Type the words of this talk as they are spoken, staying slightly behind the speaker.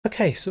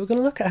Okay, so we're going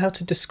to look at how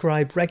to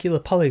describe regular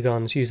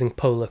polygons using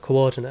polar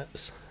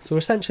coordinates. So we're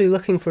essentially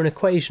looking for an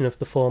equation of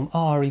the form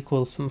r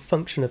equals some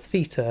function of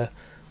theta,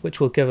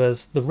 which will give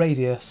us the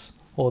radius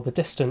or the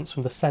distance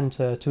from the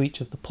centre to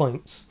each of the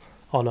points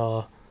on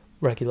our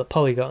regular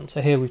polygon.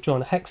 So here we've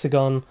drawn a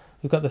hexagon,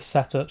 we've got this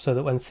set up so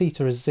that when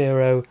theta is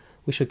 0,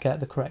 we should get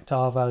the correct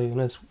r value,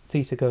 and as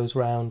theta goes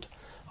round,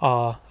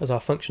 r as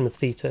our function of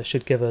theta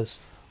should give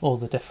us all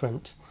the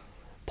different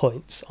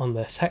points on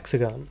this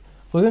hexagon.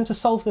 We're going to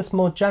solve this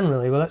more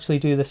generally. We'll actually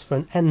do this for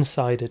an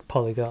n-sided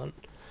polygon.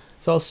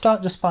 So I'll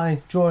start just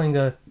by drawing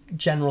a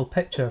general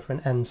picture for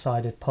an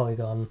n-sided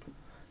polygon.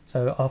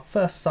 So our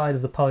first side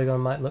of the polygon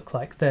might look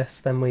like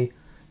this, then we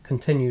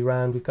continue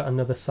round, we've got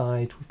another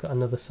side,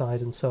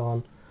 and so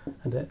on,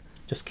 and it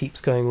just keeps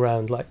going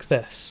round like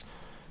this.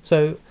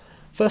 So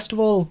first of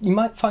all, you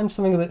might find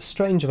something a bit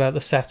strange about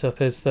the setup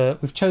is that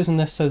we've chosen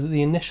this so that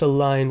the initial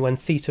line when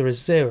theta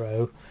is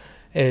 0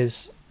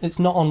 it's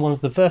not on one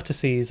of the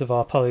vertices of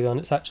our polygon,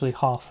 it's actually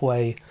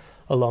halfway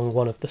along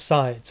one of the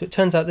sides. So it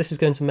turns out this is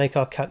going to make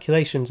our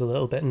calculations a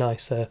little bit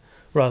nicer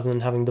rather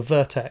than having the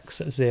vertex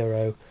at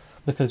 0,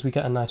 because we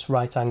get a nice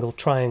right angled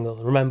triangle.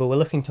 Remember, we're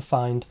looking to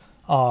find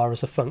r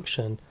as a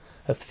function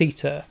of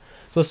theta.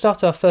 So we'll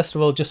start off first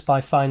of all just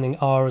by finding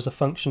r as a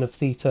function of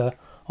theta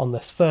on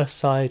this first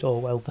side, or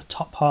well, the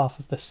top half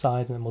of this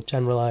side, and then we'll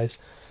generalise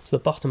to the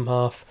bottom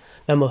half.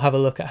 Then we'll have a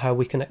look at how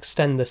we can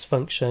extend this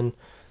function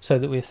so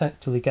that we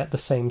effectively get the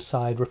same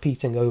side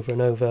repeating over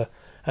and over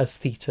as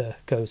theta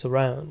goes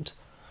around.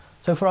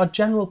 So for our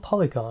general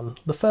polygon,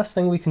 the first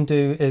thing we can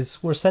do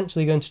is we're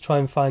essentially going to try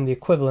and find the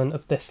equivalent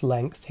of this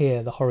length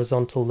here, the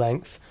horizontal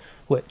length,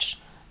 which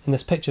in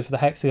this picture for the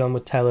hexagon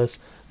would tell us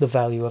the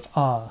value of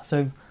r.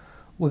 So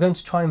we're going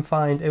to try and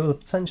find, it will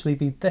essentially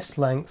be this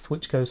length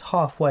which goes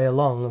halfway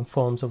along and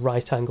forms a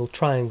right angled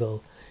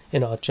triangle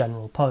in our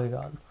general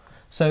polygon.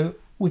 So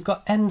we've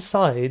got n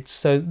sides,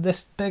 so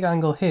this big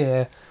angle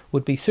here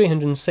would be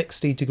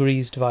 360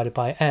 degrees divided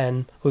by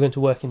n. We're going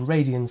to work in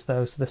radians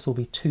though, so this will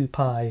be 2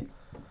 pi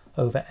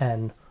over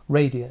n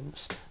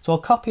radians. So I'll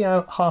copy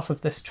out half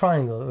of this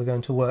triangle that we're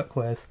going to work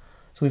with.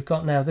 So we've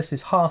got now, this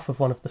is half of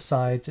one of the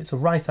sides, it's a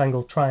right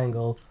angled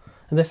triangle,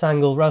 and this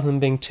angle, rather than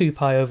being 2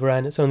 pi over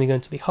n, it's only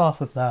going to be half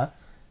of that,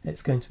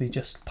 it's going to be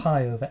just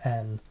pi over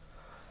n.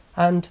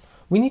 And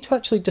we need to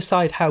actually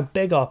decide how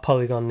big our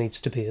polygon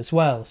needs to be as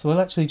well. So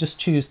we'll actually just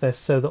choose this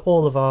so that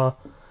all of our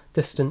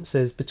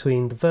distances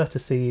between the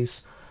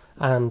vertices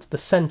and the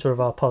centre of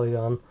our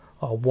polygon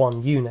are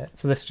 1 unit.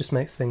 So this just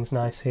makes things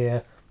nice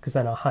here, because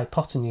then our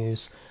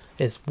hypotenuse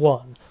is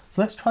 1.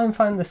 So let's try and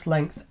find this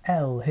length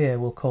L here,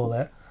 we'll call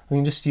it. We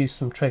can just use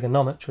some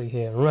trigonometry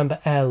here. Remember,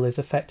 L is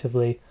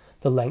effectively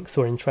the length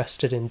we're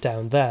interested in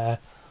down there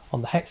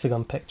on the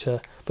hexagon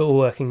picture, but we're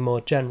working more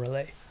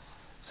generally.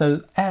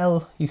 So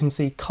L, you can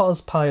see cos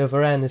pi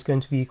over n is going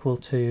to be equal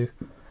to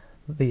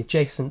the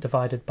adjacent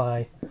divided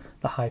by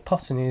the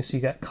hypotenuse. So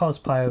you get cos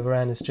pi over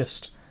n is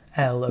just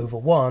L over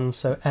 1,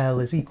 so L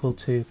is equal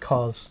to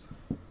cos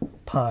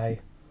pi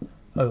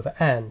over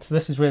n. So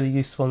this is really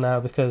useful now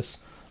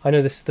because I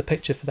know this is the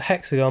picture for the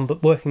hexagon,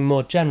 but working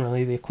more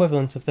generally, the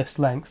equivalent of this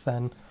length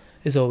then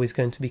is always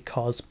going to be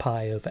cos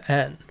pi over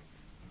n.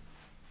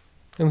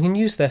 And we can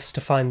use this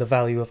to find the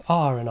value of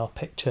r in our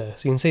picture.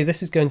 So you can see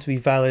this is going to be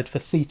valid for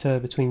theta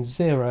between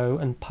 0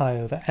 and pi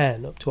over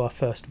n up to our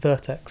first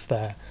vertex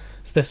there.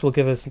 So this will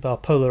give us our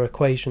polar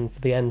equation for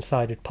the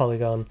n-sided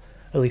polygon,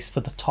 at least for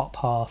the top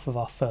half of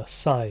our first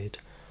side.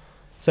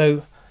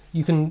 So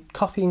you can,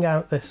 copying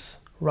out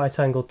this right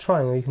angled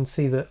triangle, you can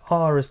see that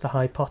r is the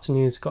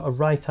hypotenuse, got a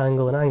right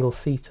angle, an angle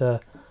theta,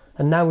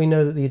 and now we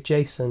know that the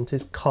adjacent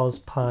is cos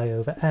pi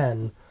over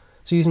n.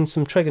 So using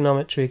some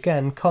trigonometry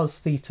again, cos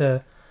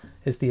theta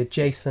is the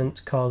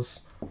adjacent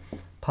cos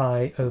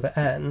pi over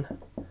n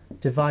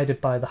divided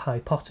by the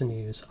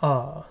hypotenuse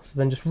r. So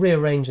then just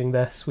rearranging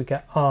this, we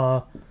get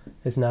r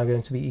is now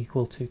going to be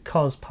equal to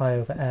cos pi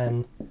over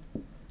n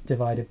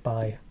divided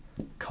by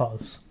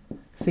cos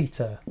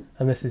theta,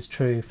 and this is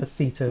true for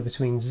theta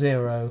between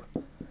 0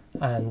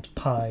 and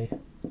pi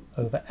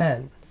over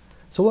n.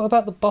 So what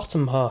about the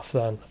bottom half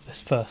then of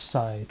this first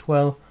side?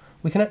 Well,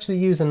 we can actually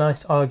use a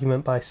nice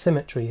argument by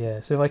symmetry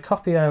here. So if I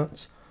copy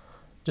out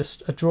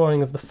just a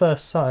drawing of the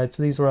first side,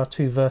 so these are our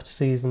two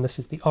vertices and this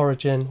is the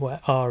origin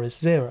where r is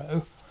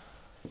 0,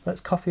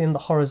 let's copy in the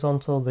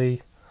horizontal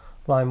the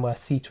line where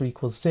theta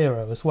equals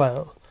 0 as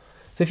well.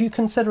 So if you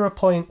consider a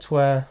point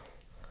where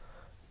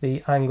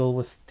the angle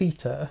was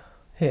theta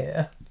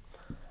here,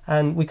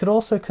 and we could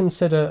also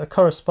consider a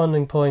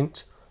corresponding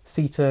point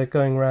theta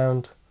going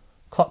round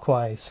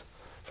clockwise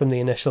from the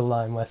initial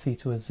line where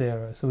theta was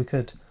 0, so we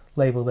could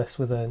label this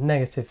with a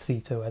negative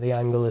theta where the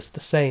angle is the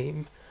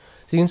same.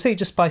 So you can see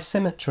just by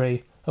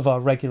symmetry of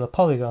our regular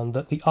polygon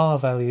that the r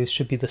values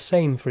should be the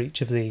same for each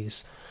of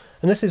these.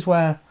 And this is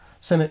where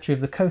symmetry of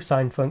the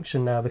cosine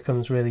function now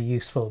becomes really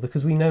useful,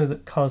 because we know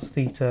that cos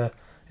theta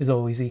is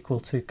always equal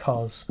to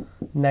cos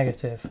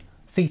negative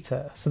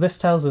theta. So this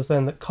tells us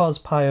then that cos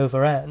pi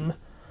over n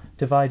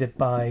divided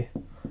by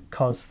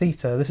cos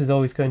theta, this is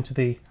always going to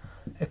be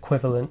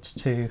equivalent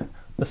to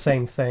the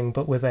same thing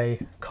but with a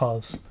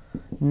cos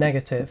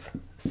negative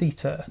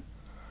theta.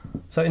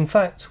 So in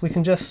fact we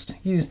can just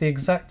use the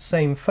exact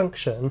same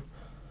function,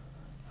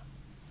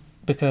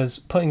 because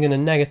putting in a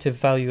negative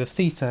value of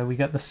theta we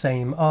get the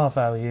same r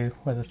value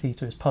whether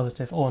theta is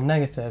positive or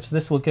negative. So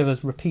this will give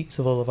us repeats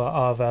of all of our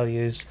r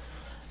values.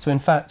 So in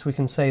fact we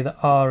can say that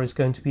r is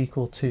going to be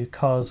equal to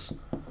cos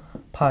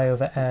pi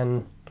over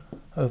n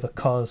over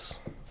cos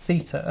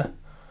theta,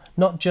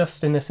 not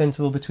just in this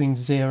interval between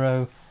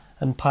 0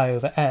 and pi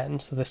over n,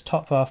 so this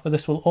top half, but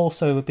this will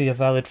also be a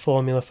valid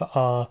formula for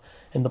r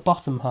in the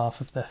bottom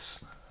half of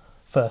this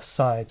first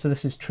side. So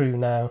this is true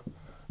now,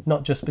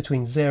 not just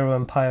between 0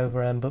 and pi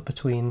over n, but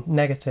between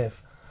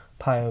negative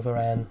pi over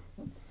n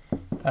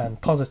and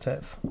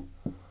positive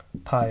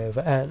pi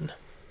over n.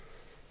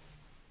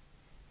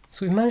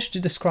 So we've managed to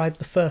describe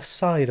the first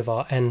side of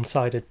our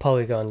n-sided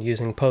polygon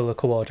using polar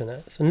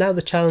coordinates, and now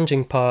the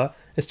challenging part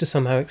is to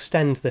somehow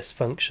extend this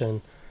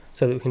function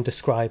so that we can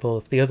describe all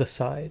of the other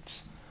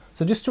sides.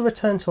 So just to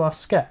return to our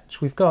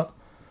sketch, we've got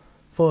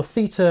for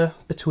theta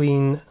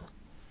between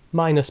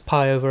minus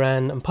pi over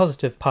n and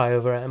positive pi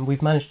over n,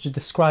 we've managed to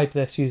describe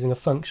this using a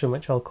function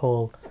which I'll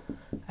call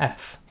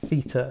f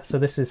theta. So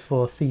this is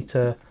for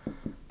theta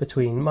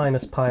between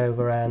minus pi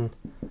over n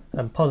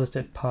and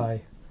positive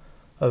pi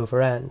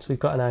over n. So we've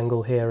got an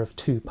angle here of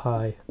 2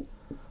 pi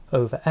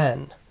over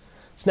n.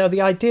 So now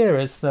the idea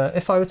is that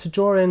if I were to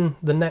draw in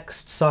the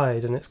next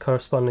side and its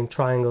corresponding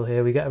triangle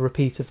here, we get a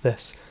repeat of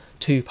this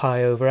 2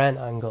 pi over n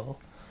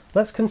angle.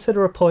 Let's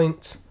consider a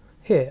point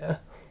here.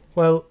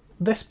 Well,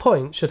 this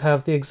point should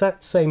have the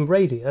exact same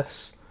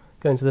radius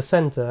going to the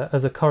centre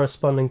as a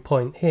corresponding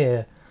point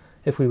here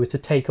if we were to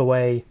take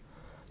away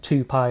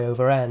 2 pi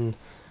over n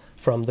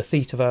from the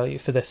theta value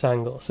for this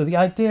angle. So the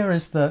idea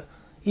is that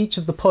each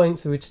of the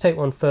points, if we were to take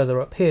one further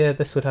up here,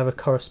 this would have a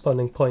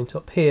corresponding point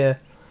up here,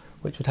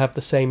 which would have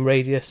the same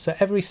radius. So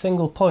every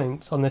single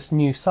point on this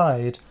new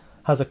side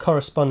has a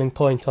corresponding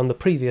point on the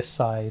previous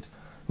side.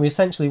 We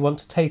essentially want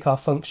to take our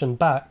function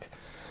back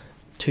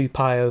 2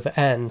 pi over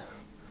n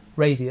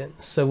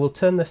radians. So we'll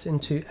turn this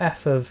into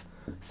f of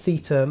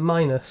theta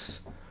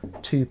minus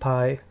 2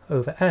 pi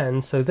over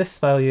n. So this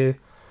value,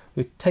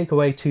 we take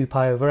away 2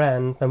 pi over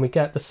n, then we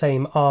get the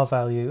same r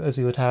value as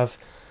we would have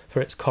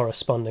for its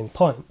corresponding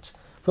point.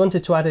 If we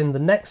wanted to add in the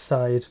next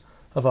side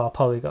of our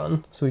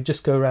polygon, so we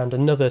just go around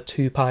another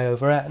 2 pi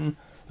over n,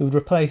 we would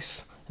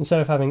replace,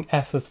 instead of having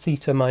f of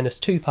theta minus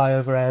 2 pi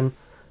over n,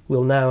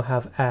 we'll now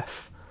have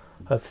f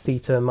of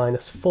theta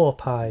minus 4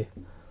 pi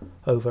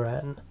over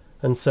n,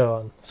 and so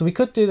on. So we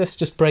could do this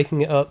just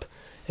breaking it up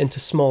into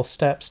small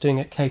steps, doing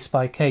it case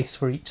by case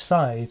for each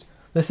side.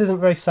 This isn't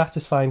very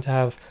satisfying to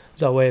have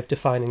as our way of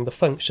defining the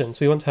function, so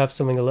we want to have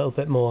something a little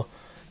bit more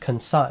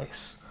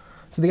concise.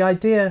 So the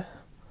idea,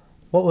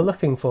 what we're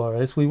looking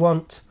for is we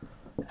want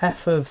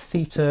f of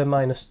theta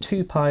minus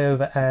 2 pi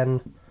over n.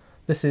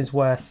 This is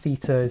where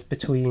theta is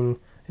between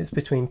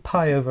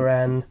pi over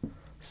n,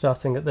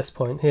 starting at this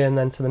point here, and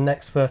then to the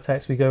next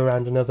vertex we go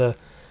around another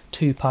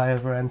 2 pi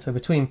over n, so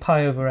between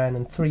pi over n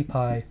and 3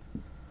 pi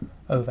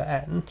over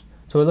n.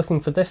 So we're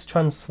looking for this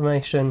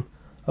transformation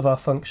of our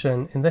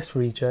function in this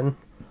region.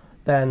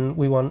 Then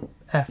we want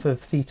f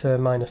of theta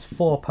minus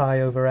 4 pi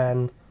over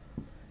n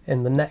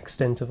in the next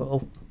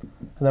interval,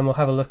 and then we'll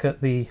have a look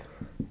at the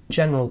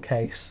general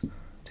case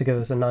to give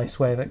us a nice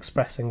way of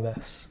expressing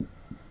this.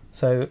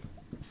 So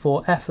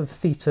for f of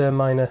theta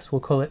minus,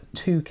 we'll call it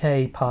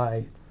 2k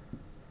pi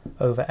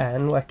over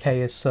n, where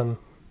k is some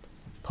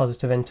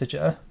positive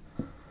integer.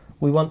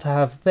 We want to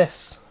have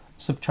this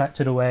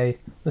subtracted away.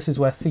 This is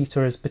where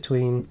theta is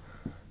between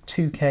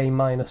 2k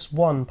minus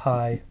 1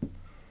 pi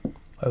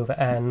over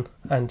n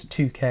and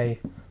 2k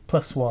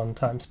plus 1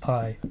 times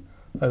pi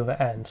over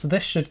n. So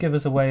this should give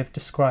us a way of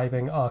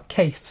describing our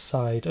kth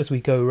side as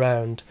we go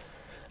round,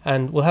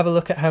 and we'll have a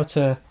look at how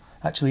to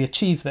actually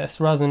achieve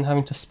this rather than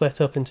having to split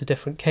up into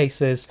different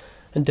cases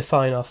and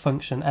define our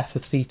function f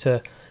of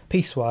theta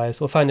piecewise.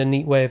 We'll find a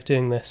neat way of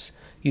doing this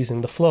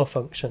using the floor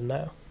function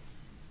now.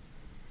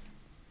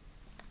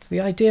 So the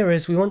idea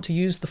is we want to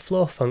use the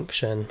floor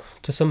function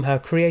to somehow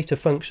create a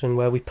function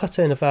where we put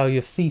in a value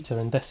of theta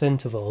in this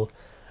interval,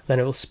 then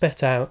it will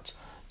spit out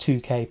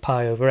 2k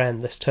pi over n,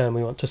 this term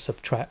we want to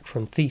subtract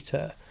from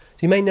theta. So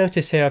you may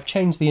notice here I've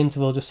changed the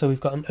interval just so we've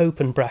got an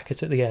open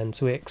bracket at the end,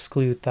 so we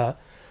exclude that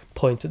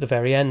point at the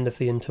very end of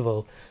the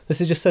interval.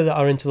 This is just so that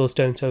our intervals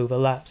don't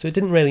overlap, so it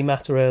didn't really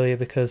matter earlier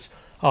because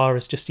r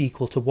is just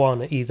equal to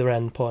 1 at either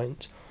end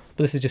point,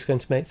 but this is just going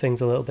to make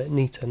things a little bit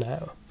neater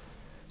now.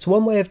 So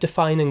one way of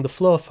defining the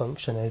floor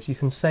function is you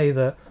can say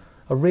that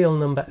a real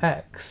number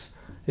x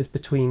is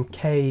between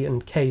k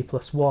and k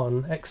plus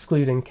 1,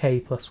 excluding k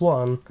plus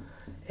 1,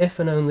 if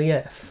and only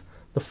if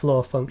the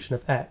floor function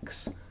of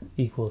x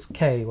equals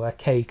k, where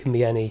k can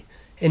be any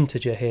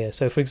integer here.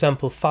 So for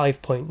example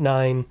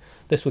 5.9,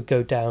 this would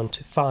go down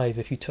to 5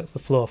 if you took the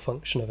floor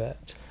function of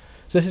it.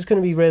 So this is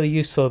going to be really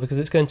useful because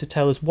it's going to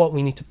tell us what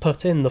we need to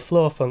put in the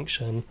floor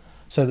function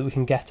so that we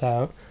can get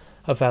out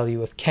a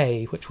value of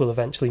k, which will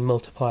eventually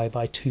multiply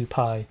by 2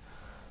 pi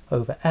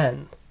over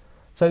n.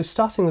 So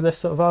starting with this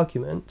sort of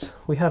argument,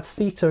 we have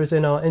theta is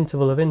in our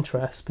interval of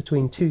interest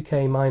between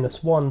 2k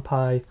minus 1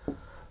 pi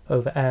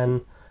over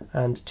n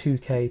and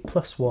 2k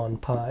plus 1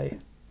 pi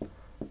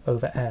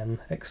over n,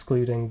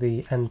 excluding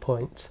the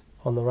endpoint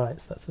on the right,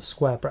 so that's a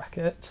square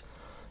bracket.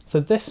 So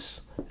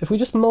this, if we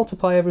just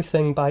multiply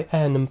everything by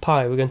n and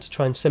pi, we're going to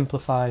try and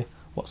simplify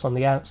what's on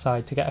the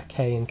outside to get a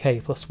k and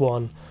k plus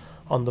 1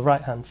 on the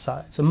right hand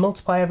side. So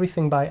multiply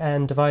everything by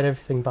n, divide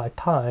everything by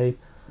pi, you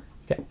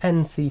get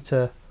n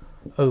theta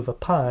over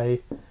pi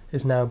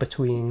is now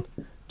between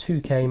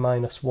 2k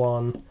minus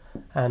 1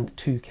 and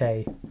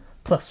 2k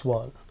plus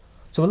 1.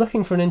 So we're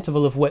looking for an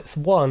interval of width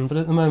 1, but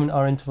at the moment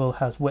our interval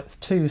has width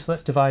 2, so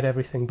let's divide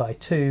everything by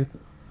 2.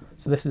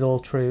 So this is all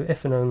true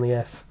if and only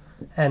if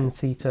n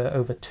theta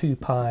over 2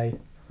 pi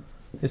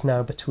is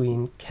now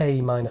between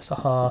k minus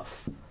a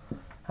half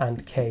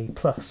and k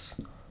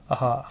plus a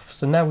half.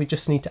 So now we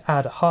just need to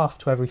add a half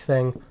to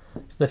everything.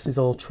 So this is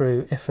all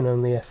true if and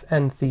only if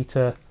n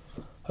theta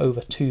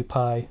over 2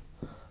 pi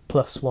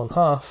plus 1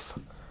 half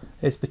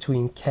is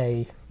between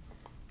k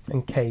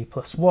and k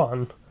plus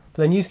 1.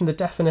 But then using the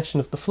definition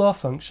of the floor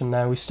function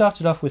now, we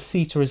started off with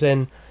theta is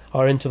in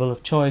our interval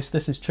of choice.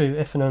 This is true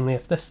if and only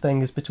if this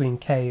thing is between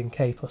k and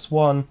k plus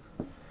 1,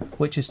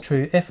 which is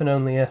true if and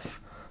only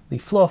if the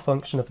floor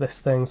function of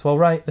this thing, so I'll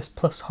write this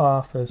plus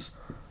half as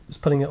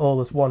just putting it all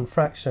as one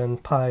fraction,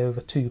 pi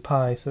over 2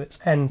 pi, so it's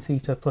n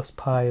theta plus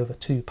pi over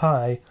 2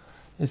 pi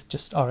is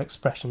just our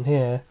expression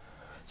here.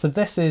 So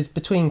this is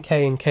between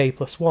k and k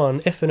plus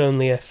 1 if and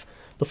only if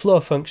the floor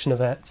function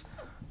of it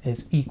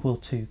is equal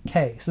to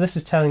k. So this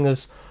is telling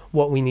us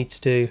what we need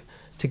to do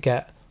to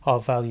get our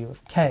value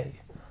of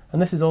k.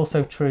 And this is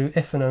also true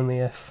if and only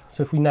if,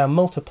 so if we now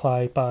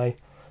multiply by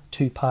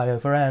 2 pi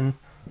over n,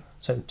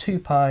 so 2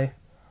 pi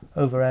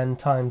over n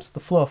times the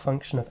floor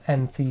function of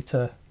n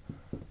theta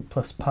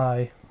plus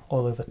pi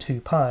all over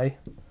 2 pi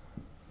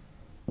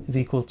is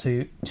equal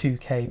to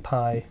 2k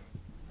pi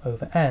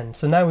over n.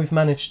 So now we've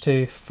managed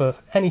to, for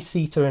any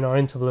theta in our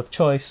interval of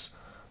choice,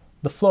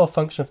 the floor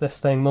function of this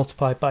thing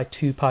multiplied by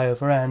 2 pi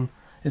over n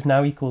is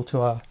now equal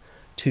to our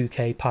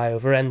 2k pi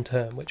over n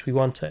term, which we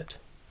wanted.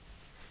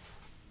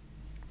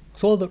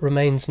 So all that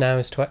remains now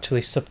is to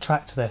actually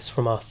subtract this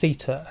from our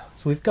theta.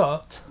 So we've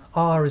got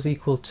r is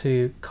equal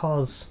to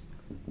cos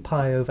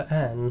pi over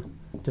n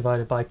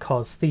divided by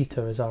cos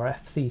theta as our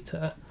f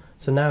theta.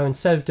 So now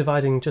instead of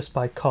dividing just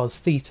by cos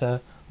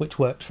theta, which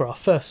worked for our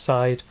first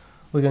side,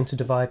 we're going to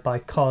divide by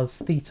cos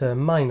theta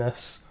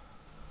minus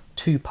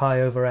 2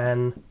 pi over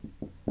n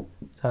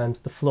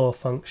times the floor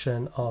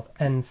function of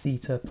n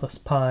theta plus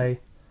pi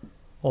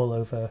all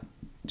over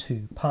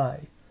 2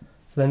 pi.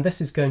 So then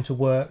this is going to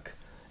work.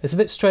 It's a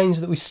bit strange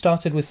that we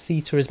started with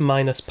theta as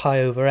minus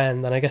pi over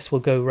n, then I guess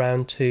we'll go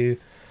round to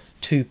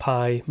 2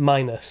 pi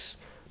minus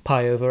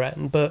pi over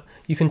n, but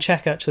you can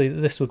check actually that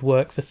this would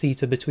work for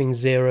theta between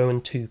 0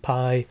 and 2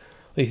 pi,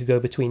 or you could go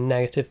between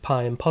negative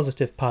pi and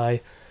positive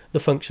pi. The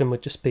function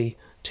would just be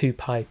 2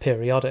 pi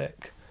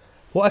periodic.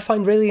 What I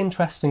find really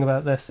interesting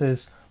about this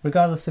is,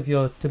 regardless of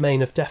your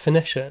domain of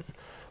definition,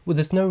 well,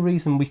 there's no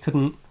reason we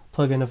couldn't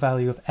plug in a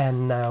value of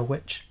n now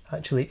which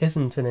actually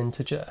isn't an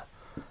integer.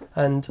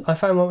 And I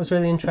found what was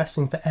really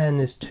interesting for n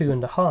is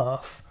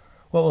 2.5.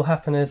 What will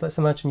happen is, let's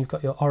imagine you've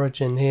got your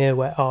origin here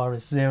where r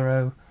is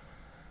 0.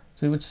 So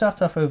we would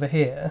start off over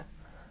here,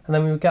 and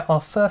then we would get our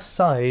first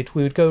side,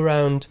 we would go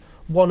round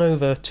 1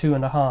 over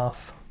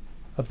 2.5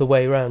 of the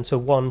way round, so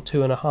 1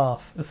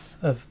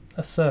 2.5 of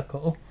a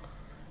circle.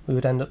 We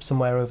would end up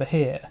somewhere over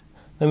here.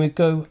 Then we'd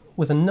go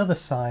with another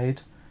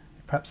side,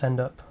 perhaps end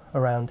up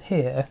around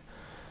here.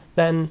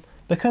 Then,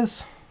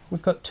 because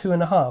we've got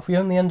 2.5, we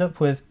only end up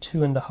with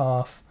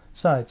 2.5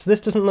 sides. So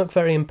this doesn't look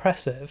very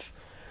impressive,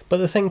 but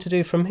the thing to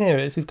do from here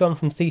is we've gone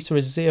from theta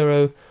is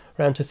 0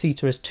 round to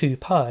theta is 2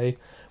 pi.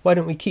 Why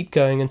don't we keep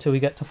going until we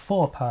get to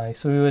 4 pi?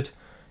 So we would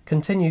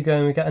continue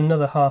going, we get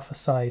another half a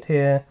side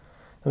here,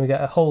 then we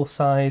get a whole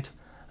side,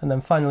 and then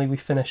finally we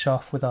finish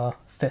off with our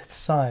fifth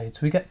side.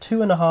 So we get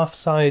 2.5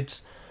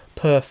 sides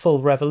per full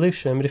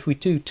revolution, but if we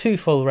do 2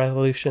 full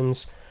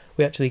revolutions,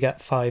 we actually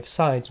get 5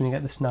 sides, and we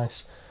get this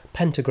nice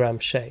pentagram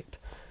shape.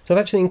 So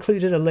I've actually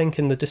included a link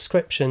in the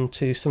description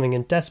to something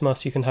in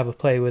Desmos you can have a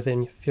play with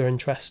if you're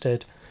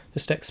interested,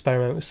 just to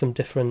experiment with some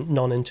different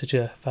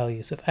non-integer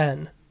values of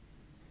n.